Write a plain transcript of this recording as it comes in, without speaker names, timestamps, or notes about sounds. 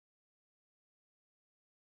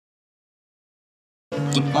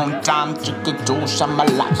keep on time, chicken to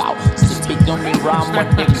shamalaka. Sippy on me ram, what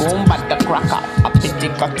they go, but the cracker. A pity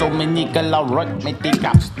cut to me nickel, a rock, me take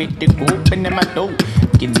up, spit the goop in my toe.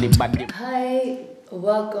 Hi,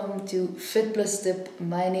 welcome to FITplusTIP.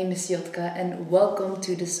 My name is Jotka and welcome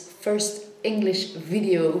to this first English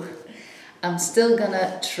video. I'm still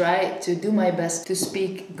gonna try to do my best to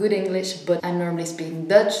speak good English, but I'm normally speaking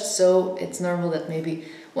Dutch, so it's normal that maybe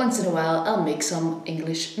once in a while I'll make some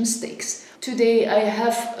English mistakes. Today I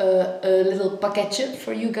have a little pakketje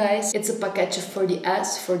for you guys. It's a pakketje for the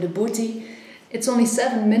ass, for the booty. It's only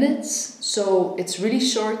 7 minutes, so it's really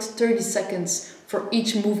short, 30 seconds for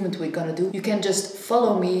each movement we're gonna do. You can just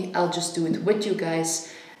follow me, I'll just do it with you guys.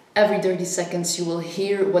 Every 30 seconds you will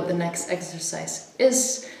hear what the next exercise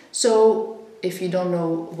is. So if you don't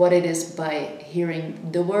know what it is by hearing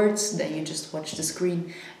the words, then you just watch the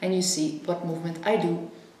screen and you see what movement I do.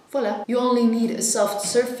 Voila. You only need a soft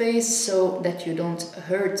surface so that you don't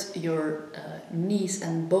hurt your knees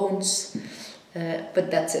and bones.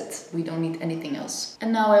 But that's it, we don't need anything else.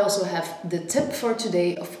 And now I also have the tip for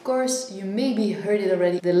today. Of course, you maybe heard it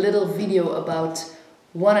already, the little video about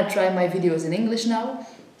wanna try my videos in English now.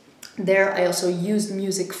 There I also used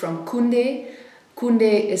music from KUNDE.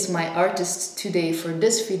 KUNDE is my artist today for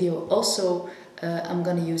this video. Also, I'm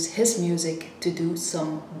gonna use his music to do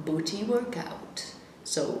some booty workout.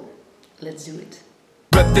 So, let's do it.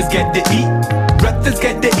 Brothers got to eat, brothers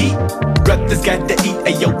got to eat, brothers got to eat,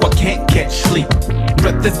 ayo, I can't catch sleep.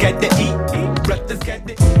 Brothers got to eat, brothers got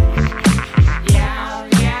to eat.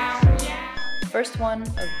 First one,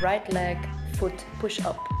 a right leg foot push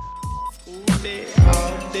up.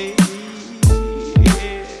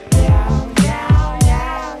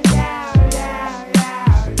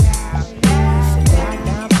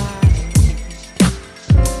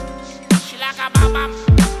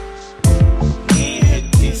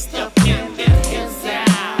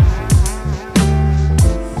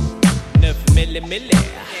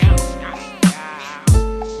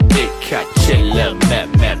 Ik ga chillen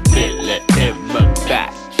met mijn billen in mijn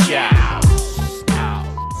bed.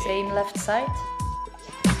 Same left side.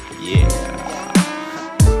 Yeah.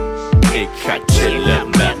 Ik ga chillen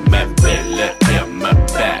met mijn billen in mijn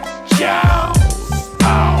bed.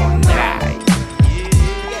 All night.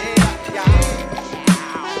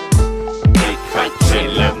 Ik ga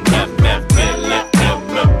chillen met mijn billen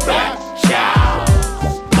in mijn bed.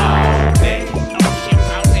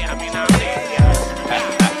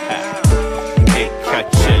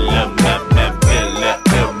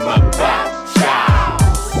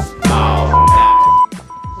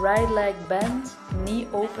 Right leg bend, knee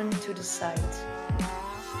open to the side.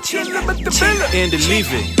 Chillen met de billen in de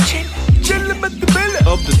living. Chillen met de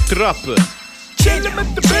billen op de trappen. Chillen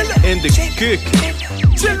met de billen in de keuken.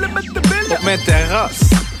 Chillen met de billen op mijn terras.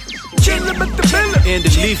 Chillen met de billen in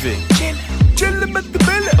de living. Chillen met de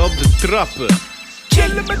billen op de trappen.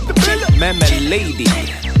 Chillen met de billen met mijn lady.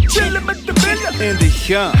 Chillen met de billen in de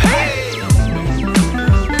gang.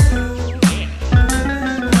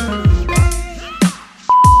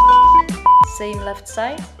 Same left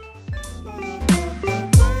side.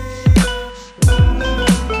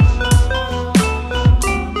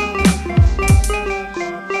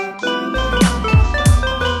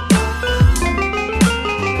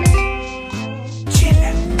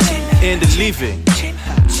 In de living,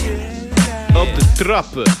 op de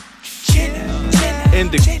trappen, in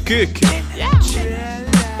de keuken,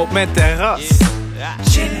 op mijn terras.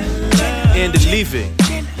 In de living,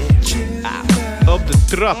 op de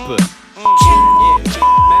trappen.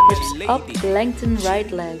 Hips up, lengthen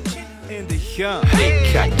right leg. In de gang. Ik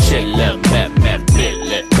ga chillen met mijn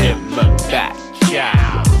billen in mijn bed.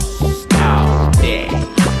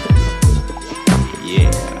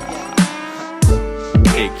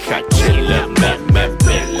 Ik ga chillen met mijn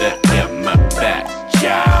billen in mijn bed.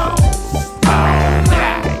 All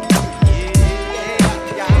night.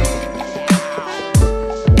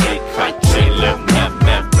 Ik ga chillen met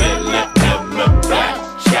mijn billen in mijn bed.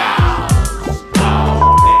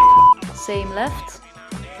 Same left.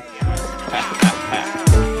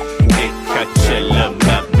 Ik ga chillen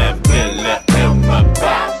met mijn billen in mijn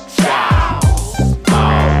bed.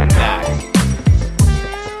 All night.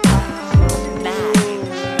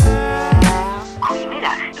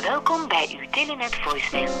 Goedemiddag, welkom bij uw Telenet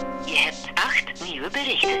voicemail. Je hebt 8 nieuwe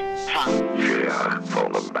berichten van Jef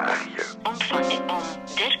Van der Burght. ontvang je om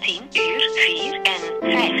 13 uur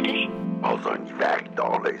 54. Als dat niet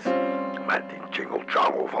werktaal is, met die jingle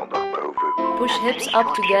jangle van daarboven. Push hips up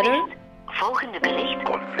together. Volgende bericht.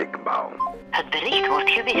 Conflictbouw. Het bericht wordt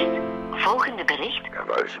gewist. Volgende bericht. En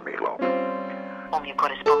vuistmiddel. Om je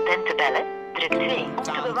correspondent te bellen, Druk 2 om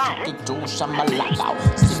te bewaren.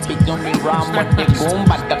 Sipping on me round with the goon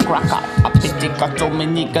by the crack out. I pick the cut to me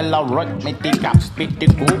nickel or rock me take up. Pick the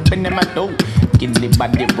goop in my door. Kill the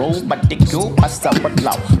body roll, but the goop I suffer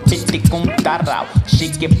low. Pick the goon tarao.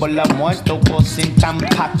 Shake it for la muerto, go sin tam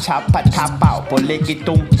pacha patapao. Polegi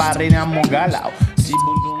tum parina mogalao.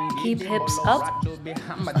 Keep hips up.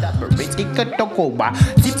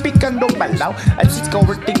 Tipikando balaw at ikaw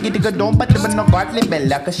tigil ka doon ba't naman nag-artli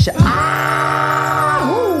bella ka siya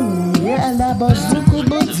alaba zuko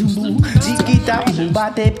bazumbu zikita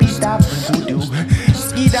bate pita budu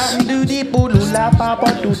skida ndudi pulula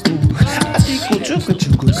papa tutu atiko chuku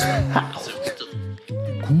chuku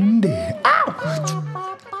kunde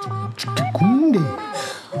kunde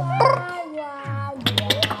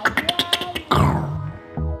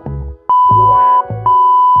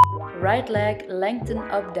Right leg lengthen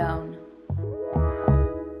up down.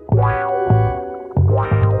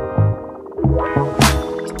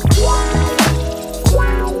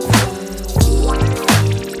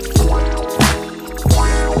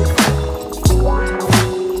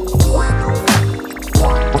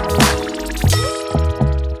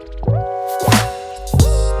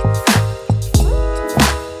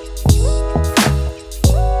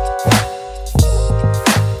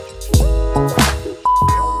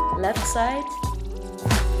 Left side.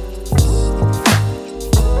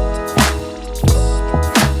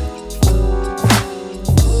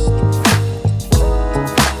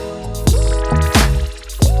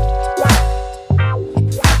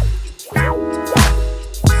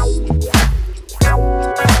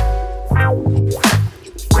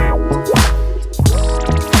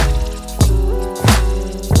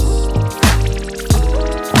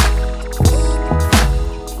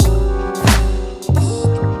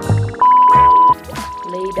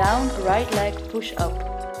 Down, right leg push up.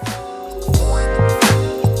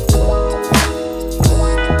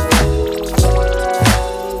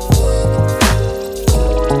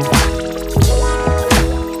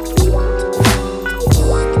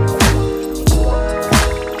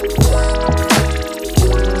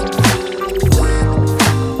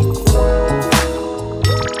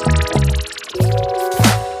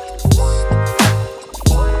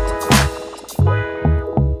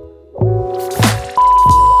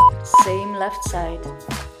 Left side.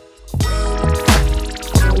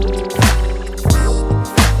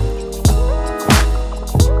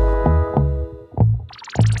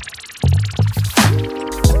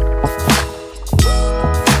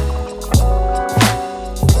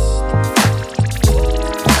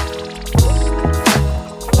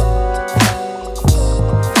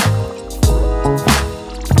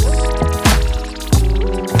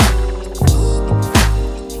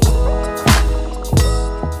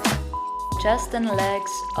 Chest and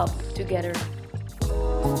legs up together.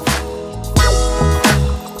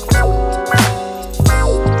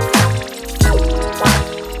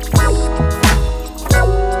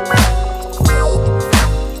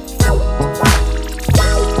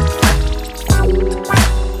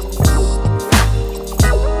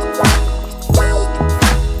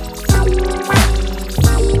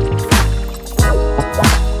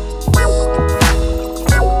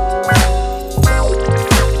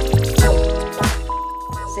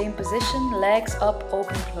 Same position, legs up,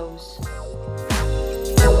 open, close.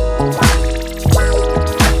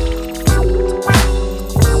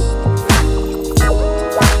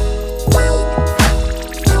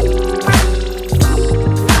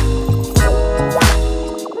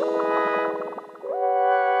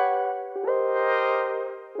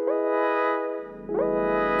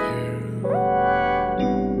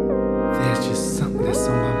 There's just something that's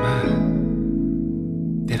on my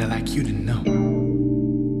mind that I'd like you to know.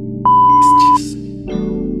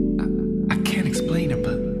 I can't explain it,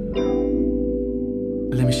 but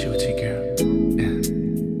let me show it to you, girl. Yeah.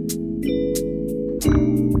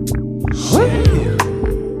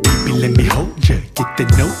 Baby, let me hold ya, get to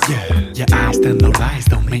know ya. Your eyes tell no lies,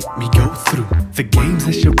 don't make me go through the games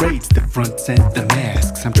and charades, the fronts and the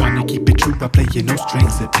masks. I'm trying to keep it true by playing no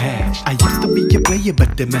strings attached. I used to be a player,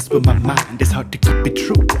 but they mess with my mind. It's hard to keep it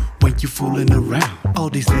true when you fooling around. All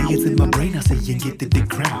these layers in my brain, I say you get to the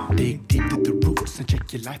crown. Dig deep to the roots and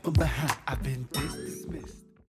check your life from behind. I've been dismissed.